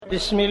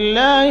بسم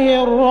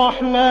الله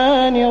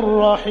الرحمن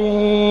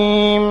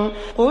الرحيم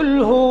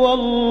قل هو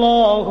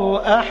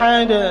الله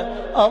أحد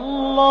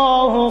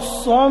الله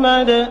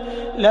الصمد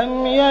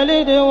لم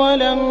يلد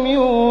ولم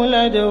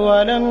يولد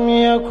ولم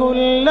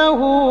يكن له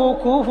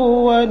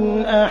كفوا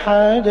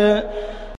أحد